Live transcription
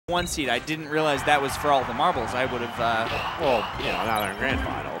1 seed. I didn't realize that was for all the marbles. I would have. Well, you know, now they're in grand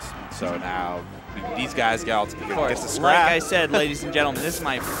finals, so now these guys get to get the scrap. Like I said, ladies and gentlemen, this is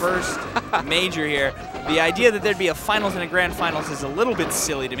my first major here. The idea that there'd be a finals and a grand finals is a little bit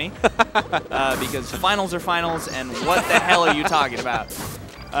silly to me, because finals are finals, and what the hell are you talking about?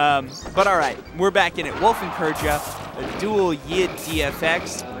 But all right, we're back in it. Wolf and Kurja, a dual Yid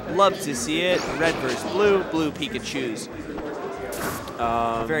DFX. Love to see it. Red versus blue, blue Pikachus.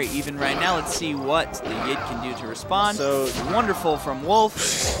 Very even right now. Let's see what the Yid can do to respond. So wonderful from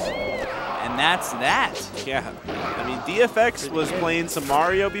Wolf. And that's that. Yeah. I mean, DFX was playing some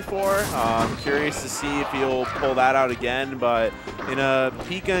Mario before. I'm curious to see if he'll pull that out again. But in a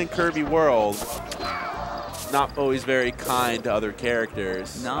Pika and Kirby world, not always very kind to other characters.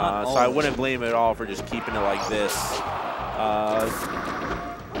 So I wouldn't blame it at all for just keeping it like this.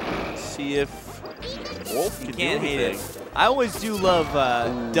 See if Wolf can do anything. I always do love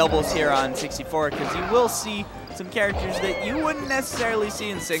doubles here on 64 because you will see some characters that you wouldn't necessarily see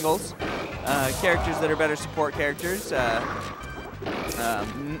in singles. Characters that are better support characters.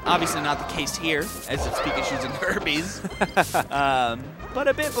 Obviously not the case here, as it's Pikachus and Kirby's. But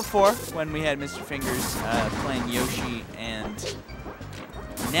a bit before, when we had Mr. Fingers playing Yoshi and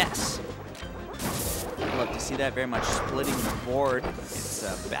Ness. Love to see that, very much splitting the board. It's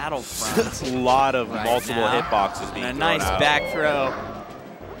a battlefront. It's a lot of multiple hitboxes being and a nice back throw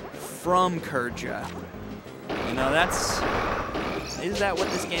from Kurja. You know, is that what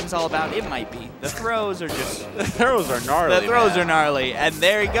this game's all about? It might be. The throws are just... The throws are gnarly, The throws are gnarly. And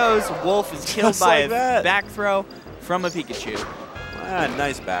there he goes. Wolf is killed by a back throw from a Pikachu.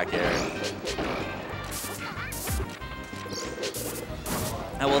 Nice back air.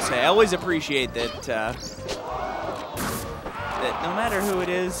 I will say, I always appreciate that that no matter who it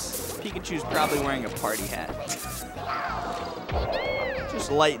is, Pikachu's probably wearing a party hat.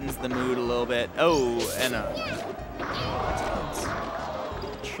 Just lightens the mood a little bit. Oh, and a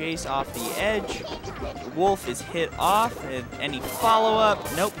chase off the edge. Wolf is hit off. Any follow-up?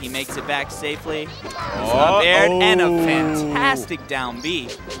 Nope, he makes it back safely. Up aired, and a fantastic down B.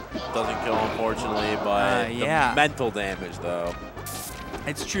 Doesn't kill, unfortunately, but the mental damage, though.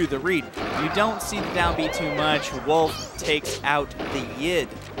 It's true, the read. You don't see the down B too much. Wolf takes out the Yid.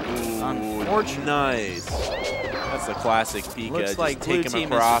 Unfortunately. Nice. That's a classic Pika. Looks like just blue take him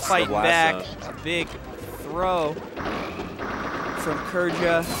team across is fighting the back. A big throw from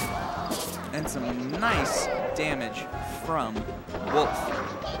Kurja. And some nice damage from Wolf.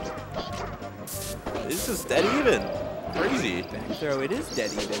 This is dead even. Crazy. Back throw, it is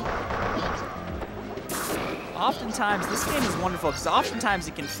dead even. Oftentimes, this game is wonderful because oftentimes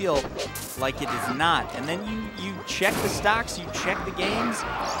it can feel like it is not. And then you check the stocks, you check the games,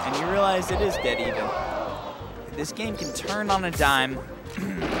 and you realize it is dead even. This game can turn on a dime,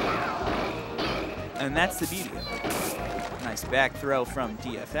 and that's the beauty of it. Nice back throw from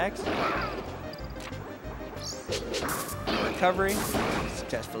DFX. Recovery,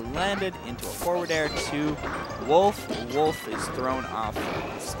 successfully landed into a forward air to Wolf. Wolf is thrown off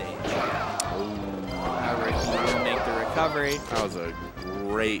the stage. However, he will make the recovery. That was a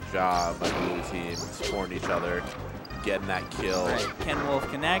great job by the blue team supporting each other, getting that kill. Right. Can Wolf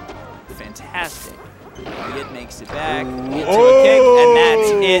connect? Fantastic. The Yid makes it back into a kick, and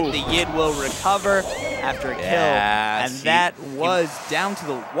that's it. The Yid will recover after a kill, and that was down to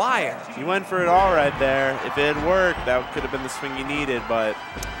the wire. He went for it all right there. If it had worked, that could have been the swing he needed, but...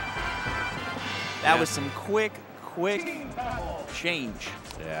 That was some quick change.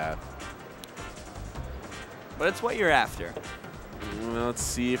 Yeah. But it's what you're after. Well, let's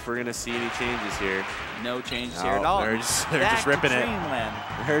see if we're going to see any changes here. No changes here at all. They're just ripping it. Dreamland.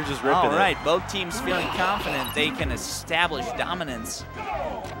 They're just ripping it. All right, both teams feeling confident they can establish dominance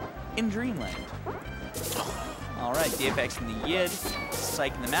in Dreamland. All right, DFX and the Yid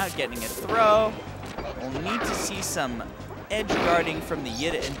psyching them out, getting a throw. We'll need to see some edge guarding from the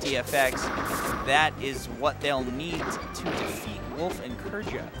Yid and DFX. That is what they'll need to defeat Wolf and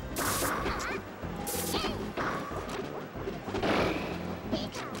Kurja.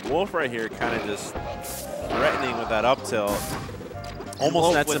 Wolf right here kind of just threatening with that up tilt.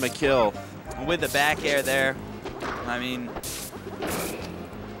 Almost nets him a kill. With the back air there. I mean,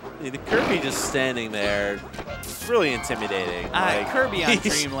 the Kirby just standing there. It's really intimidating. Kirby on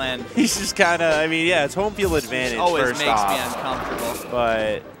Dreamland. He's just kind of, I mean, yeah, it's home field advantage always first makes off. me uncomfortable.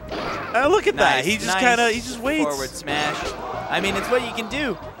 But look at that. He just kind of, he just waits. Forward smash. I mean, it's what you can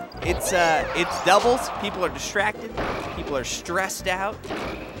do. It's doubles. People are distracted. People are stressed out.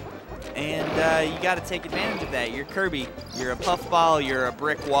 And you got to take advantage of that. You're Kirby. You're a puffball. You're a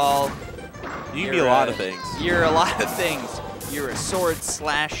brick wall. You can be a lot of things. You're a lot of things. you're a sword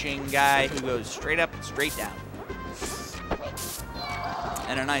slashing guy who goes straight up and straight down.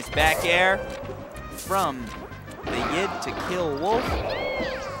 And a nice back air from the Yid to kill Wolf.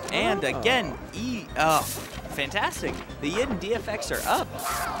 And again, fantastic. The Yid and DFX are up,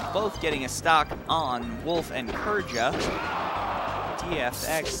 both getting a stock on Wolf and Kurja.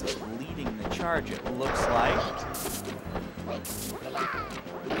 DFX leading the charge, it looks like.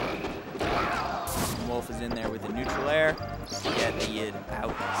 Wolf is in there with the neutral air to get the Yid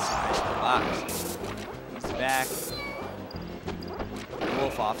outside the box. He's back.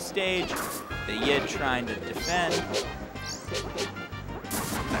 Wolf off stage. The Yid trying to defend.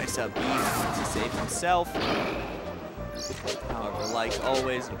 Nice up B to save himself. However, like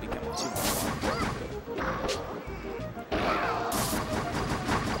always, it'll become a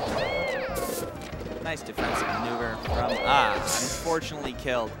 2-1. Nice defensive maneuver from unfortunately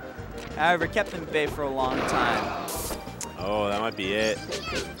killed. However, kept them at bay for a long time. Oh, that might be it.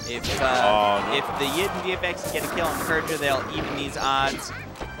 If the Yid and DFX get a kill on Kurja, they'll even these odds.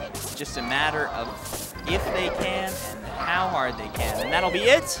 It's just a matter of if they can and how hard they can. And that'll be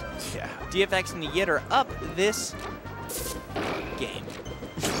it. Yeah. DFX and the Yid are up this game.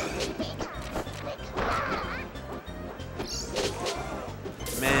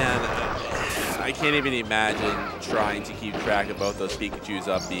 Man, I can't even imagine trying to keep track of both those Pikachus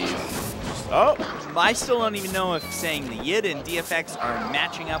up these. Oh! I still don't even know if saying the Yid and DFX are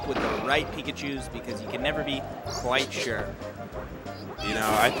matching up with the right Pikachus because you can never be quite sure. You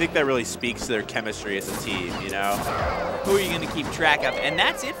know, I think that really speaks to their chemistry as a team, you know? Who are you going to keep track of? And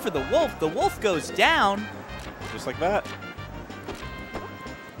that's it for the Wolf. The Wolf goes down. Just like that.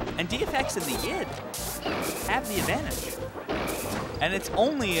 And DFX and the Yid have the advantage. And it's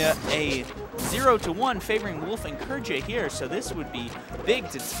only a 0-1 favoring Wolf and Kurja here, so this would be big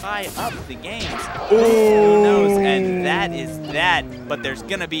to tie up the games. Ooh. Who knows? And that is that. But there's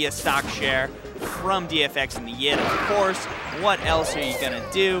going to be a stock share from DFX and the Yid, of course. What else are you going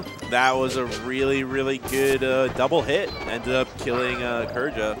to do? That was a really, really good double hit. Ended up killing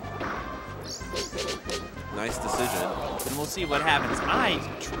Kurja. Nice decision. And we'll see what happens. I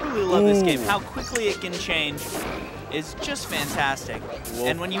truly love this game. How quickly it can change is just fantastic. Wolf.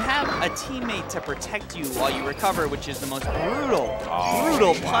 And when you have a teammate to protect you while you recover, which is the most brutal,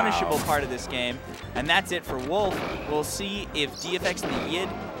 punishable part of this game, and that's it for Wolf. We'll see if DFX and the Yid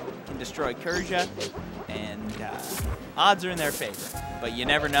can destroy Kurja, and odds are in their favor. But you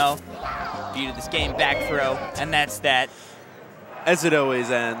never know. Beauty of this game, back throw, and that's that. As it always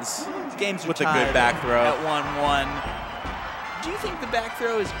ends. Games with a good back throw. At 1-1. Do you think the back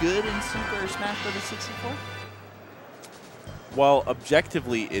throw is good in Super Smash Bros. 64? Well,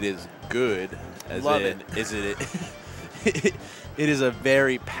 objectively, it is good. As Love in, it. Is it? It is a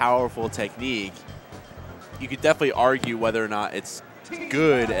very powerful technique. You could definitely argue whether or not it's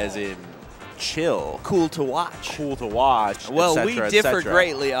good, as in chill, cool to watch. Cool to watch. Well, et we cetera, differ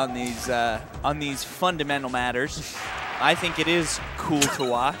greatly on these fundamental matters. I think it is cool to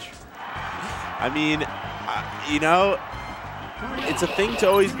watch. I mean, you know, it's a thing to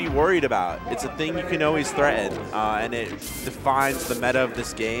always be worried about. It's a thing you can always threaten, and it defines the meta of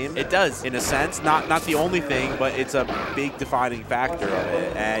this game. It does. In a sense. Not the only thing, but it's a big defining factor of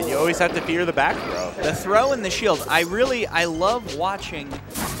it. And you always have to fear the back throw. The throw and the shield. I love watching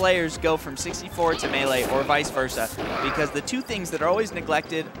players go from 64 to melee or vice versa, because the two things that are always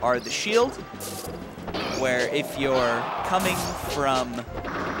neglected are the shield, where if you're coming from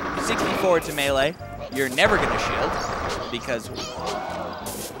 64 to melee, you're never going to shield because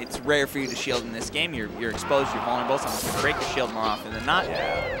it's rare for you to shield in this game. You're exposed, you're vulnerable, someone's going to break your shield more often than not.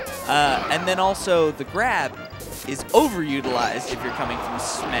 Yeah. And then also the grab is overutilized if you're coming from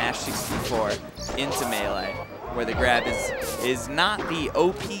Smash 64 into melee, where the grab is not the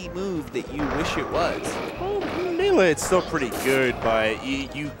OP move that you wish it was. Well, melee, it's still pretty good, but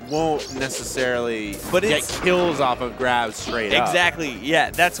you won't necessarily get kills off of grabs straight up. Exactly.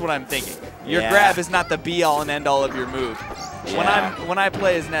 Yeah, that's what I'm thinking. Your grab is not the be-all and end-all of your move. Yeah. When I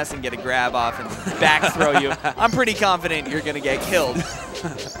play as Ness and get a grab off and back throw you, I'm pretty confident you're going to get killed.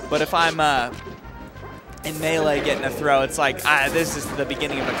 But if I'm in melee getting a throw, it's like, this is the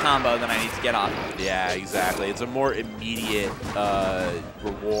beginning of a combo that I need to get off. Yeah, exactly. It's a more immediate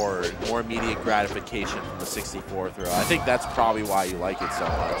reward, more immediate gratification from the 64 throw. I think that's probably why you like it so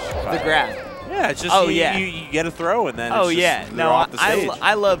much. The grab. Yeah, it's just you get a throw and then it's just no, off the stage.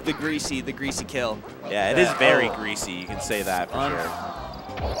 I love the greasy kill. Yeah, it is very greasy. You can say that for sure.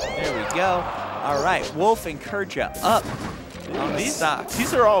 There we go. All right, Wolf and Kurja up. These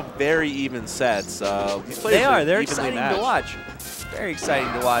are all very even sets. These players they are. They're evenly exciting matched. to watch. Very exciting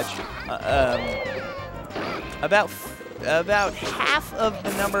to watch. About about half of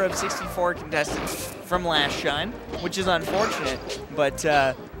the number of 64 contestants from last Shine, which is unfortunate, but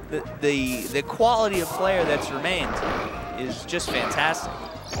the quality of player that's remained is just fantastic.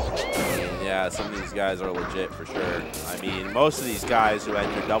 Yeah, some of these guys are legit for sure. I mean, most of these guys who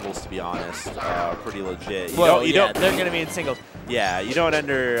enter doubles, to be honest, are pretty legit. You don't, they're going to be in singles. Yeah, you don't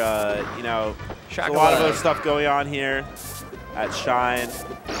enter, you know, there's a Shaka lot of love. other stuff going on here at Shine.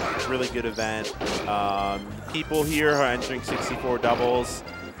 Really good event. People here are entering 64 doubles.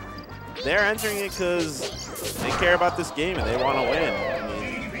 They're entering it because they care about this game and they want to win. I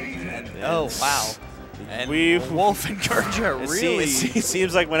mean, Oh, wow. And Wolf and Kurja really... It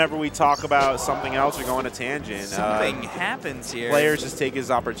seems like whenever we talk about something else, we're going to tangent. Something happens here. Players just take his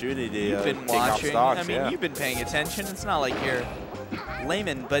opportunity to take off stocks. I mean, you've been paying attention. It's not like you're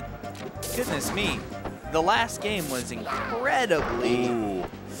layman, but goodness me, the last game was incredibly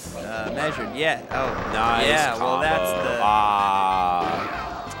measured. Yeah. Oh, nice. Yeah. Combo. Well, that's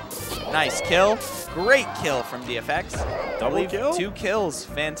the nice kill. Great kill from DFX. Double kill? 2 kills.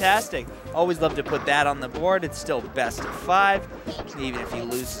 Fantastic. Always love to put that on the board. It's still best of 5, even if he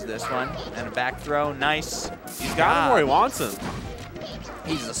loses this one. And a back throw. Nice. He's got him where he wants him.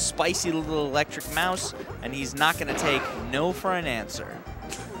 He's a spicy little electric mouse, and he's not going to take no for an answer.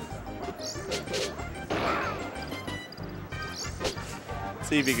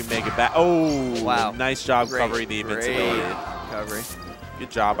 See if he can make it back. Oh, wow. Nice job covering the invincibility. Recovery. Good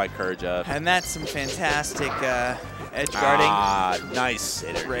job by Kurja. And that's some fantastic edge guarding. Nice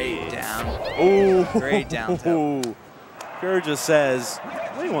energy. Great down. Oh, Great down tilt. Kurja says,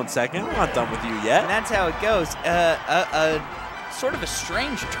 wait 1 second, I'm not done with you yet. And that's how it goes. Sort of a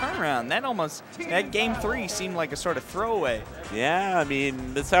strange turnaround. That game 3 seemed like a sort of throwaway. Yeah, I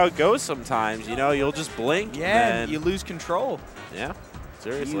mean, that's how it goes sometimes. You know, you'll just blink. Yeah, and you lose control. Yeah,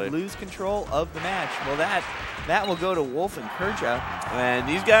 seriously. You lose control of the match. Well, that will go to Wolf and Kurja. And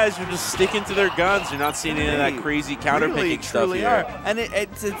these guys are just sticking to their guns. You're not seeing any of that crazy counterpicking stuff truly here. Are. And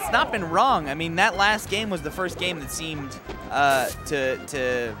it's not been wrong. I mean, that last game was the first game that seemed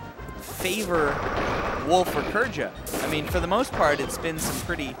to favor Wolf or Kurja. I mean, for the most part, it's been some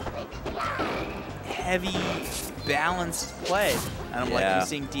pretty heavy, balanced play. And I'm liking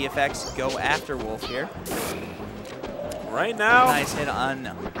seeing DFX go after Wolf here. Right now, Nice hit on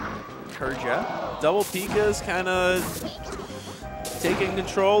Kurja. Double Pika's kind of taking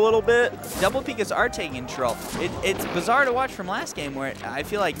control a little bit. Double Pikas are taking control. It's bizarre to watch from last game where I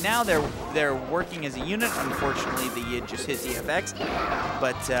feel like now they're working as a unit. Unfortunately, the Yid just hit DFX.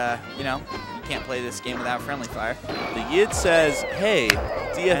 But, you know, you can't play this game without friendly fire. The Yid says, hey,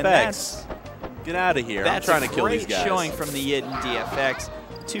 DFX, get out of here. I'm trying to kill these guys. That's a great showing from the Yid and DFX.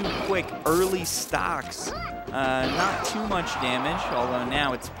 2 quick early stocks. Not too much damage, although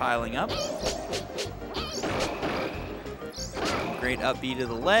now it's piling up. Great up B to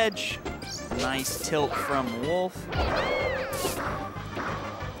the ledge. Nice tilt from Wolf.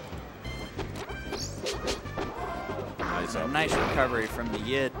 Nice recovery from the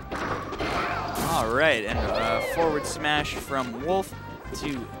Yid. All right, and a forward smash from Wolf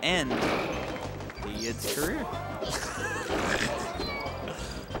to end the Yid's career.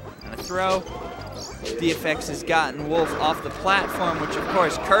 And a throw. DFX has gotten Wolf off the platform, which of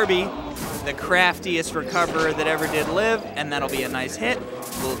course Kirby, the craftiest recoverer that ever did live, and that'll be a nice hit.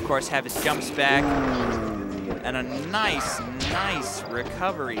 Will of course have his jumps back. And a nice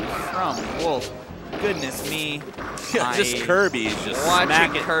recovery from Wolf. Goodness me. Just Kirby's just watching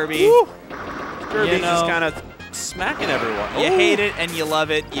smacking. Kirby. Woo. Kirby's just kind of smacking everyone. You hate it and you love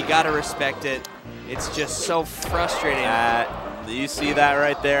it. You gotta respect it. It's just so frustrating. You see that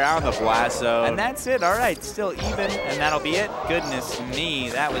right there out in the blast zone. And that's it. All right, still even, and that'll be it. Goodness me,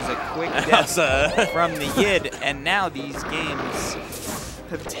 that was a quick death from the Yid. And now these games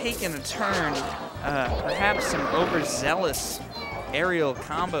have taken a turn. Perhaps some overzealous aerial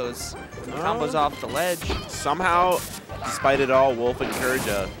combos. Combos off the ledge. Somehow, despite it all, Wolf and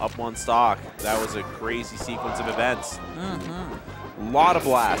Kurja up 1 stock. That was a crazy sequence of events. A lot of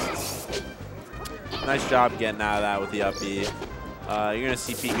blasts. Nice job getting out of that with the up B. You're going to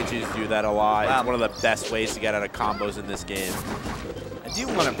see Pikachus do that a lot. Wow. It's one of the best ways to get out of combos in this game. I do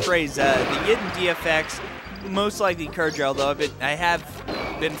want to praise the Yid and DFX, most likely Kurja, although I have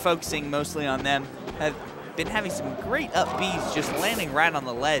been focusing mostly on them, have been having some great up Bs, just landing right on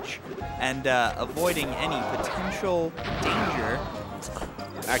the ledge and avoiding any potential danger.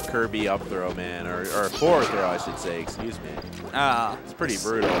 That Kirby up throw, man, or forward throw, I should say, excuse me. It's pretty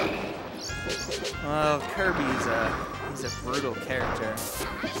brutal. Well, Kirby's he's a brutal character.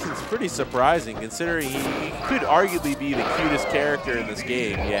 It's pretty surprising considering he could arguably be the cutest character in this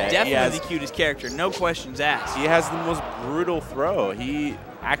game. Yeah, Definitely the cutest character, no questions asked. He has the most brutal throw. He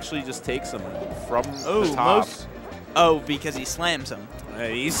actually just takes him from the top. Because he slams him.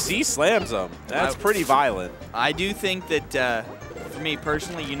 He slams him. That's pretty violent. I do think that, for me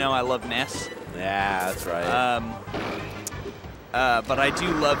personally, you know I love Ness. Yeah, that's right. But I do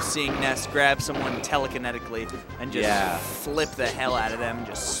love seeing Ness grab someone telekinetically and just flip the hell out of them and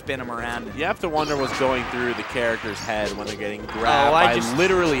just spin them around. You have to wonder what's going through the character's head when they're getting grabbed by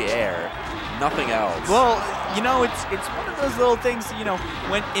literally air. Nothing else. Well, you know, it's one of those little things, you know,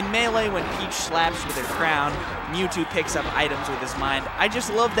 when in Melee, when Peach slaps with her crown, Mewtwo picks up items with his mind. I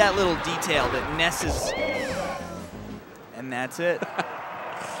just love that little detail that Ness is... And that's it.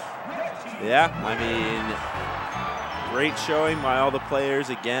 Yeah, I mean, great showing by all the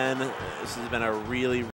players. Again, this has been a really